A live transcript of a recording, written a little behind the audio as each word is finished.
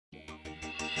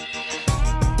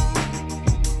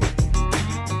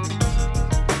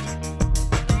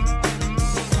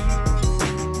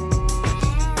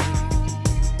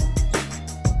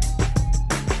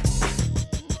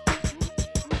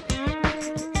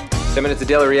7 minutes of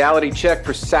daily reality check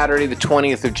for Saturday, the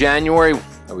 20th of January. We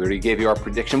already gave you our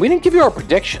prediction. We didn't give you our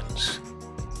predictions.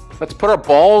 Let's put our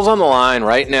balls on the line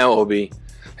right now, Obi,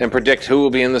 and predict who will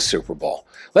be in the Super Bowl.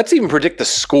 Let's even predict the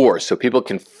score so people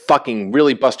can fucking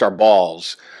really bust our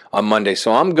balls on Monday.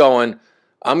 So I'm going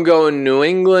New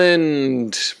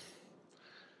England.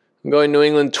 I'm going New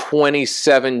England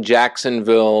 27,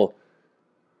 Jacksonville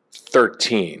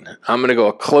 13. I'm going to go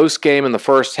a close game in the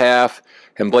first half,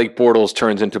 and Blake Bortles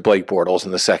turns into Blake Bortles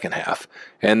in the second half.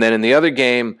 And then in the other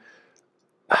game,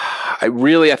 I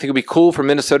think it would be cool for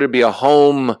Minnesota to be a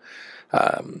home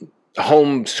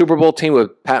Super Bowl team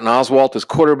with Patton Oswalt as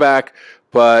quarterback,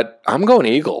 but I'm going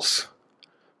Eagles.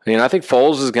 I think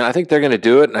Foles is going. I think they're going to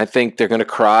do it, and I think they're going to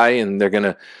cry and they're going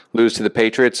to lose to the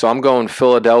Patriots. So I'm going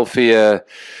Philadelphia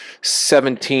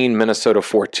 17, Minnesota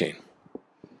 14.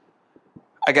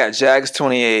 I got Jags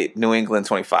 28, New England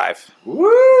 25.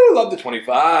 Woo! Love the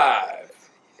 25.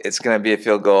 It's gonna be a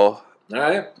field goal. All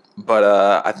right. But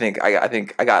I think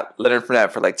I got Leonard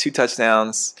Fournette for like 2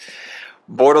 touchdowns.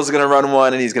 Bortles is gonna run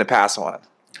one and he's gonna pass one.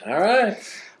 All right.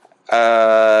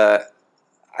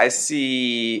 I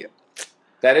see.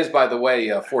 That is, by the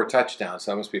way, 4 touchdowns.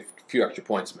 So that must be a few extra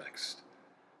points mixed.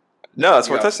 No, that's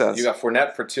 4 touchdowns. You got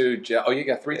Fournette for 2. You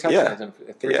got 3 touchdowns and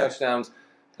 3 touchdowns.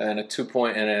 And a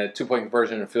 2-point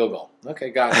conversion and a field goal.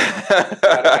 Okay, got it.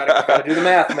 Got to do the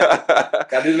math, man. Got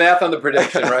to do the math on the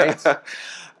prediction, right?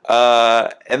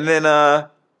 And then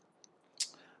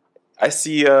I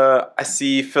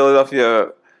see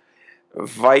Philadelphia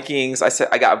Vikings.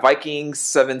 I got Vikings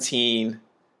 17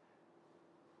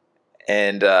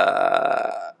 and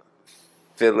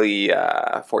Philly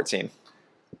 14.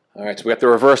 All right, so we got the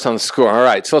reverse on the score. All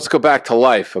right, so let's go back to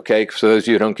life, okay? For those of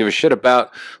you who don't give a shit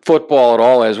about football at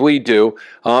all, as we do,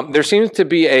 there seems to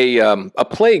be a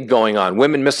plague going on,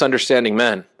 women misunderstanding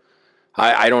men.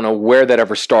 I don't know where that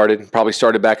ever started. Probably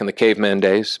started back in the caveman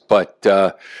days, but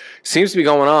seems to be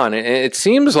going on. And it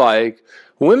seems like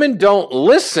women don't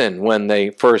listen when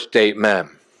they first date men.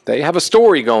 They have a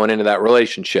story going into that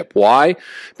relationship. Why?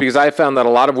 Because I found that a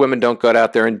lot of women don't go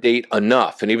out there and date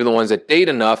enough. And even the ones that date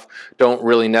enough don't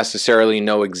really necessarily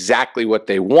know exactly what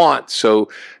they want.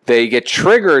 So they get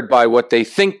triggered by what they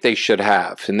think they should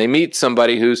have. And they meet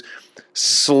somebody who's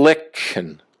slick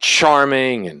and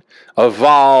charming and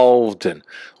evolved and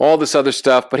all this other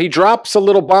stuff. But he drops a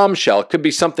little bombshell. It could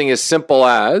be something as simple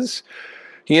as,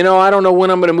 I don't know when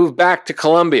I'm going to move back to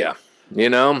Colombia,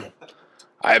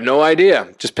 I have no idea.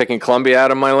 Just picking Colombia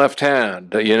out of my left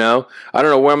hand, I don't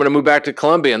know where I'm going to move back to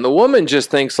Colombia. And the woman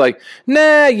just thinks like,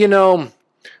 nah,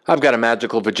 I've got a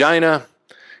magical vagina.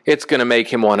 It's going to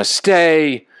make him want to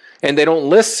stay. And they don't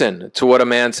listen to what a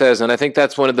man says. And I think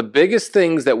that's one of the biggest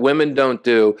things that women don't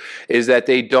do is that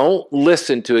they don't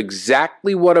listen to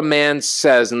exactly what a man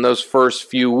says in those first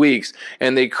few weeks.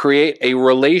 And they create a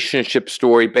relationship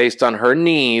story based on her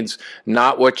needs,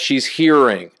 not what she's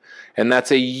hearing. And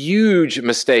that's a huge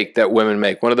mistake that women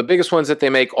make. One of the biggest ones that they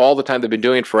make all the time. They've been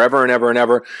doing it forever and ever and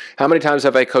ever. How many times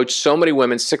have I coached so many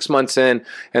women 6 months in,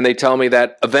 and they tell me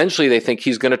that eventually they think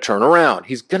he's going to turn around. I know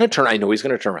he's going to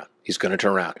turn around. He's going to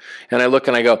turn around. And I look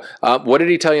and I go, what did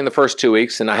he tell you in the first 2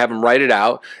 weeks? And I have him write it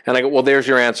out. And I go, well, there's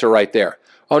your answer right there.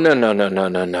 Oh,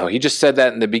 no. He just said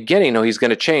that in the beginning. No, he's going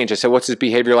to change. I said, what's his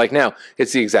behavior like now?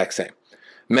 It's the exact same.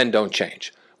 Men don't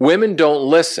change. Women don't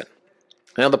listen.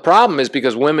 Now, the problem is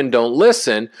because women don't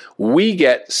listen, we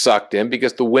get sucked in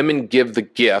because the women give the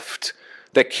gift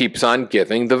that keeps on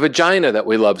giving, the vagina that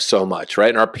we love so much, right?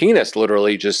 And our penis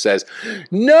literally just says,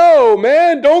 no,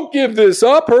 man, don't give this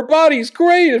up. Her body's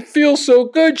great. It feels so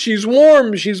good. She's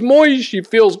warm. She's moist. She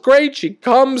feels great. She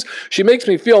comes. She makes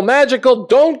me feel magical.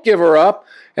 Don't give her up.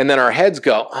 And then our heads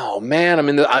go, oh, man,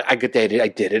 I did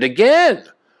it again.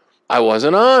 I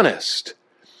wasn't honest.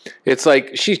 It's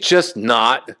like she's just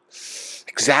not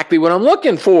exactly what I'm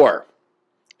looking for.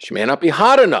 She may not be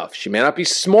hot enough. She may not be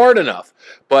smart enough.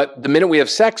 But the minute we have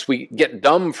sex, we get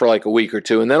dumb for like a week or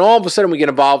two. And then all of a sudden we get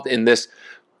involved in this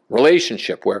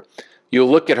relationship where you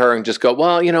look at her and just go,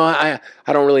 well, I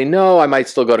don't really know. I might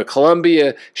still go to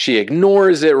Colombia. She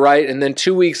ignores it, right? And then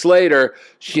 2 weeks later,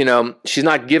 she's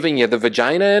not giving you the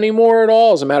vagina anymore at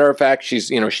all. As a matter of fact, she's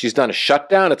done a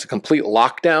shutdown. It's a complete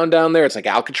lockdown down there. It's like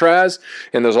Alcatraz,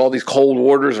 and there's all these cold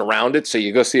waters around it. So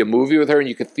you go see a movie with her, and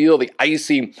you can feel the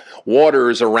icy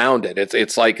waters around it.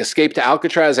 It's like Escape to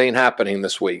Alcatraz ain't happening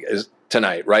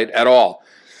tonight, right? At all.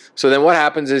 So then what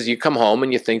happens is you come home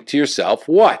and you think to yourself,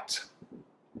 what?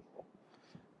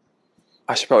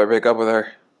 I should probably break up with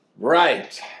her.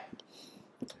 Right.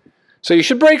 So you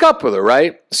should break up with her,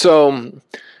 right? So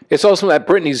It's also that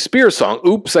Britney Spears song,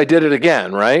 Oops, I Did It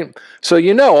Again, right? So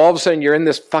all of a sudden you're in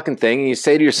this fucking thing and you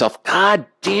say to yourself, God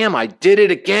damn, I did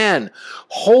it again.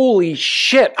 Holy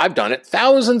shit, I've done it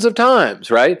thousands of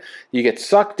times, right? You get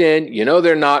sucked in,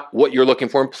 they're not what you're looking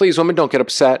for. And please, women, don't get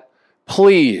upset.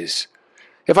 Please.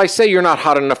 If I say you're not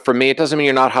hot enough for me, it doesn't mean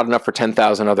you're not hot enough for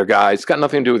 10,000 other guys. It's got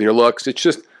nothing to do with your looks. It's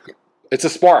a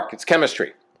spark. It's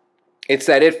chemistry. It's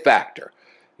that it factor.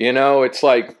 It's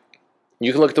like,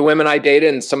 you can look at the women I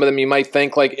dated, and some of them you might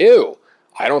think like, ew,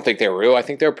 I don't think they were ew. I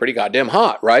think they're pretty goddamn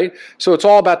hot, right? So it's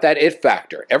all about that it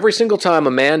factor. Every single time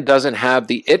a man doesn't have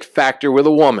the it factor with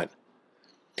a woman,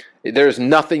 there's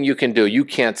nothing you can do. You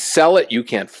can't sell it. You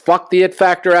can't fuck the it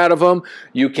factor out of him.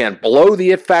 You can't blow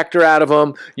the it factor out of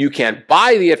him. You can't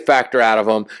buy the it factor out of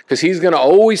him because he's going to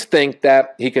always think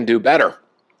that he can do better.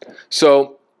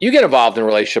 So you get involved in a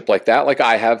relationship like that, like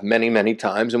I have many, many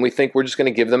times, and we think we're just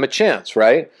going to give them a chance,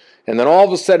 right? And then all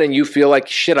of a sudden you feel like,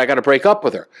 shit, I got to break up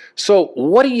with her. So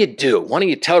what do you do? Why don't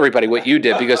you tell everybody what you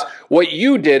did? Because what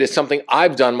you did is something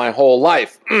I've done my whole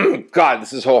life. God,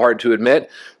 this is so hard to admit.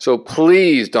 So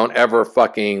please don't ever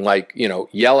fucking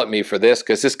yell at me for this,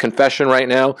 because this confession right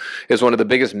now is one of the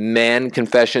biggest man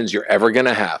confessions you're ever going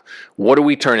to have. What do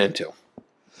we turn into?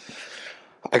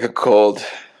 I got cold.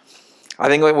 I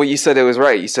think what you said, it was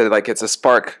right. You said it's a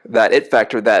spark, that it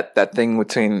factor, that thing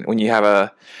between when you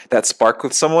have that spark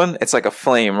with someone, it's like a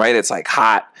flame, right? It's like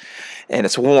hot and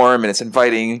it's warm and it's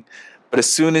inviting. But as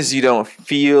soon as you don't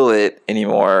feel it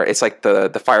anymore, it's like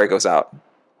the fire goes out.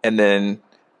 And then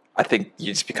I think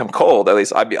you just become cold. At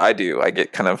least I do. I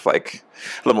get kind of like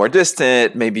a little more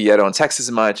distant. Maybe I don't text as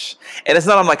much. And it's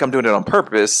not like I'm doing it on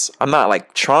purpose. I'm not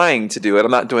like trying to do it.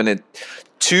 I'm not doing it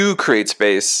to create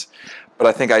space. But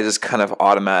I think I just kind of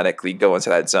automatically go into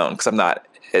that zone because I'm not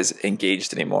as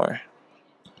engaged anymore.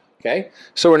 Okay,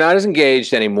 so we're not as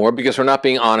engaged anymore because we're not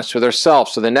being honest with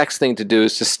ourselves. So the next thing to do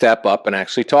is to step up and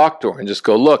actually talk to her and just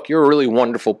go, look, you're a really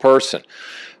wonderful person.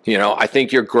 I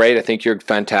think you're great. I think you're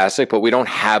fantastic, but we don't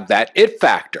have that it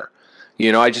factor.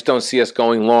 I just don't see us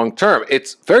going long term.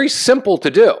 It's very simple to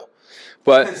do,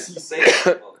 but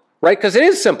right? Because it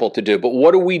is simple to do. But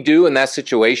what do we do in that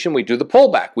situation? We do the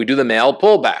pullback. We do the male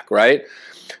pullback, right?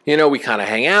 We kind of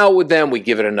hang out with them. We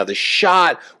give it another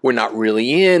shot. We're not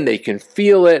really in. They can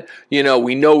feel it.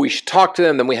 We know we should talk to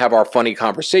them. Then we have our funny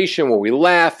conversation where we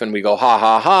laugh and we go, ha,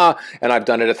 ha, ha. And I've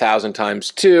done it 1,000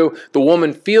 times too. The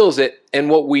woman feels it.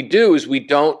 And what we do is we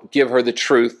don't give her the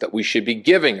truth that we should be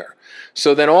giving her.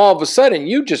 So then all of a sudden,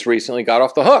 you just recently got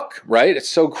off the hook, right? It's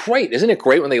so great. Isn't it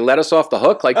great when they let us off the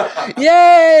hook? Like,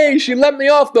 yay, she let me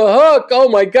off the hook. Oh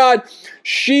my God.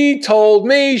 She told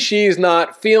me she's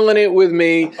not feeling it with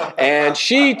me. And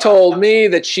she told me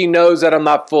that she knows that I'm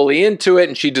not fully into it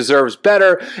and she deserves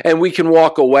better. And we can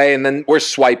walk away and then we're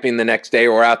swiping the next day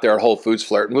or we're out there at Whole Foods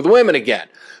flirting with women again.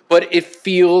 But it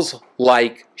feels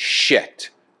like shit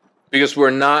because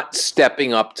we're not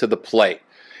stepping up to the plate.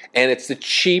 And it's the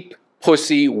cheap,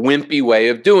 pussy, wimpy way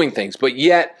of doing things. But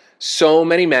yet, so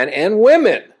many men and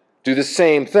women do the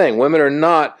same thing. Women are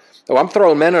not, I'm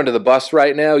throwing men under the bus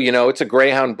right now. It's a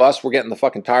Greyhound bus. We're getting the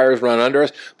fucking tires run under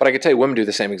us. But I can tell you, women do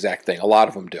the same exact thing. A lot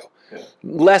of them do. Yeah.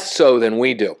 Less so than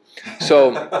we do.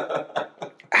 So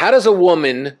how does a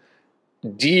woman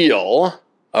deal,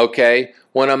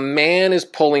 when a man is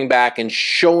pulling back and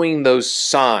showing those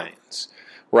signs?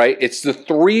 Right? It's the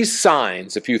 3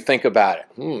 signs, if you think about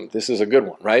it. This is a good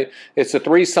one, right? It's the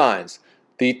 3 signs.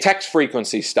 The text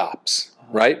frequency stops,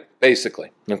 right?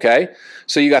 Basically, okay?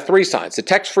 So you got 3 signs. The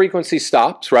text frequency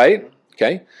stops, right?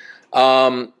 Okay?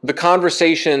 The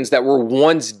conversations that were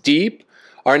once deep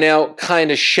are now kind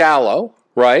of shallow,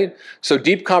 right? So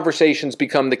deep conversations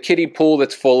become the kiddie pool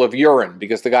that's full of urine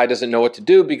because the guy doesn't know what to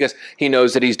do because he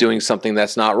knows that he's doing something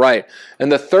that's not right.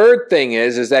 And the third thing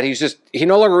is that he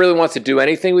no longer really wants to do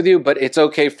anything with you, but it's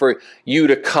okay for you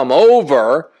to come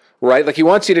over, right? Like he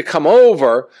wants you to come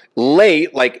over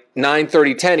late, like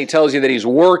 9:30, 10. He tells you that he's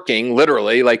working,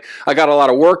 literally, like I got a lot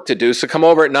of work to do. So come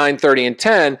over at 9:30 and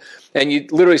 10. And you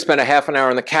literally spend a half an hour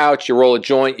on the couch, you roll a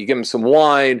joint, you give them some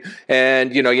wine,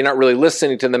 and you're not really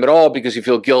listening to them at all because you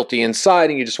feel guilty inside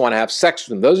and you just want to have sex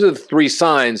with them. Those are the 3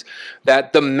 signs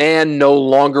that the man no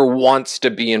longer wants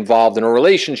to be involved in a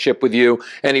relationship with you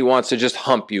and he wants to just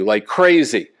hump you like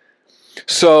crazy.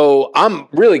 So I'm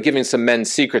really giving some men's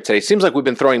secrets today. It seems like we've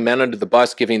been throwing men under the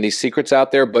bus, giving these secrets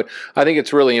out there, but I think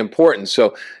it's really important.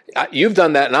 So you've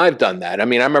done that and I've done that. I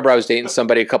mean, I remember I was dating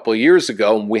somebody a couple of years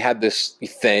ago and we had this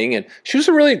thing and she's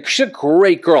a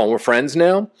great girl and we're friends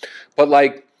now. But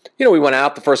we went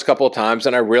out the first couple of times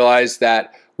and I realized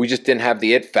that we just didn't have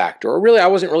the it factor. Or really, I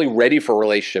wasn't really ready for a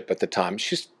relationship at the time.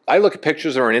 I look at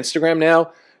pictures of her on Instagram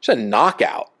now. She's a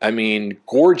knockout. I mean,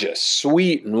 gorgeous,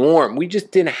 sweet, and warm. We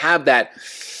just didn't have that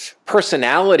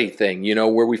personality thing, you know,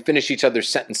 where we finish each other's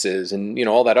sentences and, you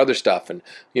know, all that other stuff and,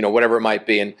 you know, whatever it might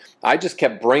be. And I just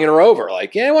kept bringing her over,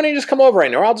 like, yeah, why don't you just come over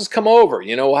right now? Or I'll just come over,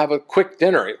 you know, we'll have a quick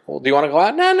dinner. Well, do you want to go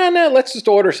out? No, let's just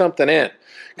order something in.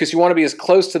 Because you want to be as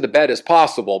close to the bed as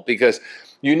possible, because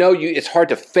you know it's hard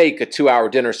to fake a 2-hour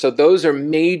dinner. So those are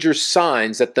major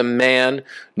signs that the man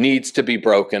needs to be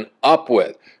broken up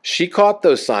with. She caught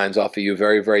those signs off of you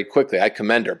very, very quickly. I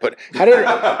commend her. But how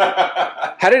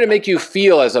did it make you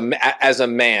feel as a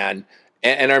man?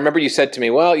 And I remember you said to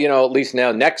me, well, you know, at least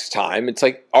now next time, it's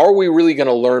like, are we really going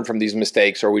to learn from these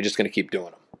mistakes, or are we just going to keep doing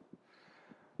them?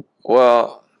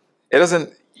 Well, it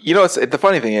doesn't. You know, the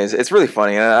funny thing is, it's really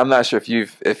funny, and I'm not sure if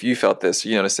you felt this,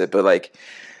 you noticed it, but like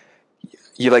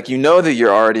you know that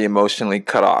you're already emotionally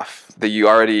cut off, that you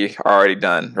are already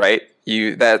done, right?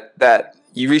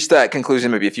 You reach that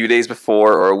conclusion maybe a few days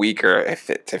before, or a week, or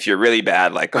if you're really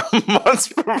bad, like months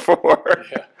before.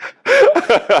 Yeah.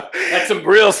 That's some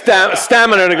real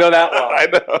stamina to go that long. I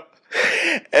know.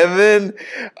 And then,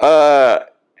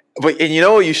 and you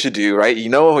know what you should do, right? You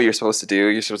know what you're supposed to do.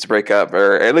 You're supposed to break up,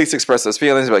 or at least express those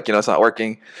feelings, like, you know, it's not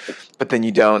working. But then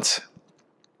you don't.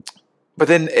 But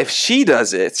then if she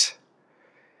does it,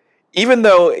 even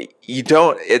though you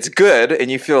don't, it's good,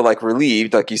 and you feel like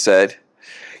relieved, like you said,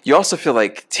 you also feel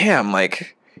like, damn,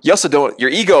 like, you also don't, your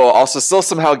ego also still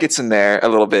somehow gets in there a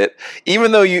little bit,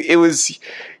 even though it was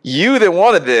you that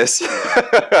wanted this.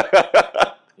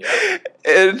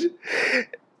 Yeah.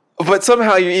 But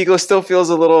somehow your ego still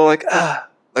feels a little like a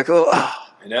little. I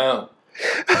know.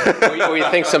 Or you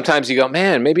think sometimes, you go,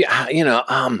 man, maybe you know,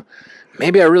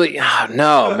 maybe I really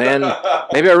no, man,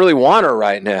 maybe I really want her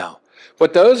right now.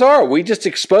 But we just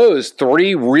exposed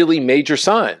 3 really major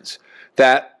signs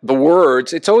that the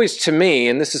words. It's always, to me,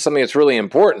 and this is something that's really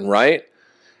important, right?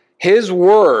 His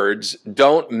words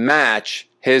don't match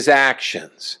his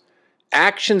actions.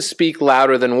 Actions speak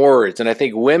louder than words, and I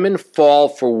think women fall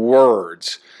for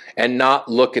words and not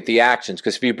look at the actions.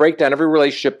 Because if you break down every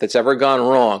relationship that's ever gone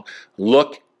wrong,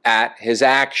 look at his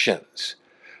actions.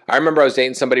 I remember I was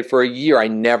dating somebody for a year. I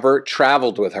never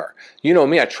traveled with her. You know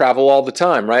me, I travel all the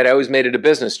time, right? I always made it a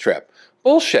business trip.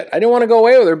 Bullshit. I didn't want to go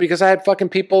away with her because I had fucking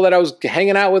people that I was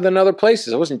hanging out with in other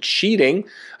places. I wasn't cheating.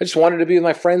 I just wanted to be with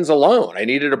my friends alone. I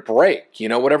needed a break, you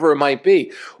know, whatever it might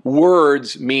be.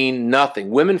 Words mean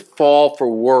nothing. Women fall for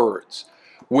words.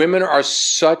 Women are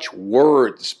such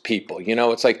words people. You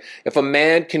know, it's like if a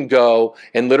man can go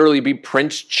and literally be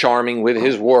Prince Charming with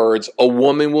his words, a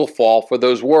woman will fall for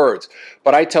those words.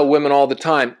 But I tell women all the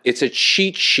time, it's a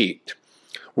cheat sheet.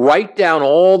 Write down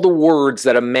all the words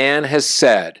that a man has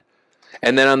said,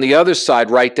 and then on the other side,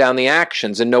 write down the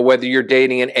actions and know whether you're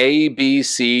dating an A, B,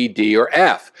 C, D, or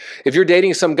F. If you're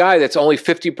dating some guy that's only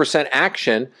 50%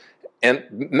 action,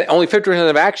 and only 50%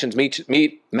 of actions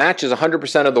matches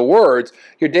 100% of the words,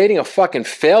 you're dating a fucking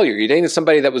failure. You're dating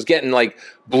somebody that was getting like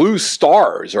blue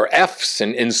stars or Fs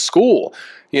in school.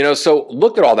 You know, so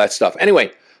look at all that stuff.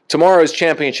 Anyway, tomorrow is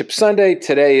Championship Sunday.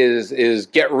 Today is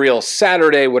Get Real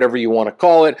Saturday, whatever you want to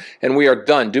call it. And we are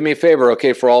done. Do me a favor,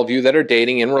 okay, for all of you that are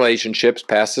dating in relationships,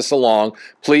 pass this along.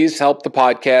 Please help the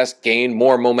podcast gain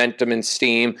more momentum and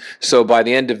steam. So by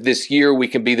the end of this year, we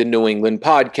can be the New England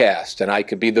podcast. And I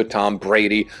could be the Tom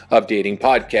Brady of dating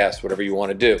podcasts, whatever you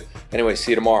want to do. Anyway,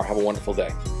 see you tomorrow. Have a wonderful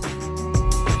day.